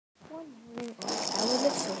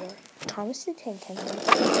Thomas the Tank Engine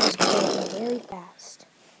was going very fast.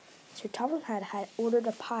 Sir Topham had ordered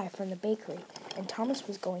a pie from the bakery, and Thomas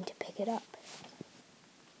was going to pick it up.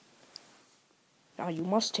 "Now you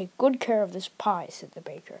must take good care of this pie," said the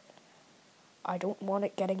baker. "I don't want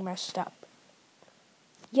it getting messed up."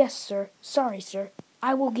 "Yes, sir. Sorry, sir.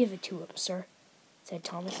 I will give it to him, sir," said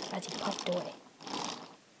Thomas as he puffed away.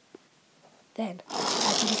 Then,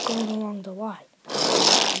 as he was going along the line,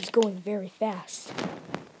 he was going very fast.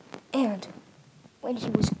 And when he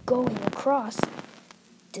was going across,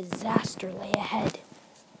 disaster lay ahead.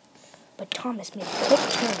 But Thomas made a quick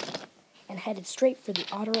turn and headed straight for the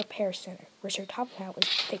auto repair center where Sir Topham was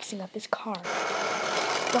fixing up his car.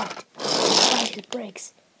 But he tried his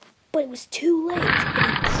brakes, but it was too late,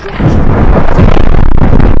 and he crashed.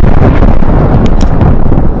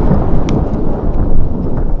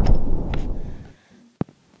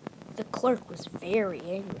 The clerk was very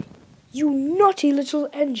angry. "You naughty little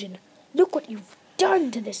engine! Look what you've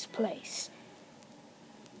done to this place!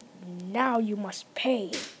 Now you must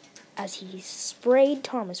pay," as he sprayed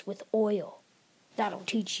Thomas with oil. "That'll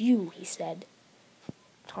teach you," he said.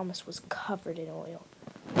 Thomas was covered in oil.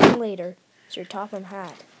 Then later, Sir Topham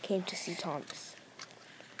came to see Thomas.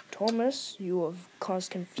 "Thomas, you have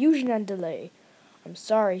caused confusion and delay." "I'm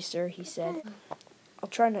sorry, sir," he said. "I'll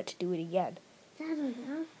try not to do it again."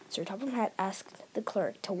 Sir Topham asked the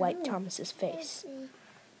clerk to wipe Thomas's face.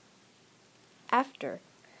 After,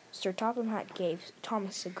 Sir Topham gave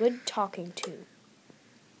Thomas a good talking to.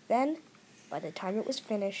 Then, by the time it was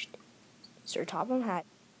finished, Sir Topham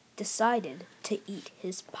decided to eat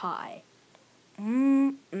his pie.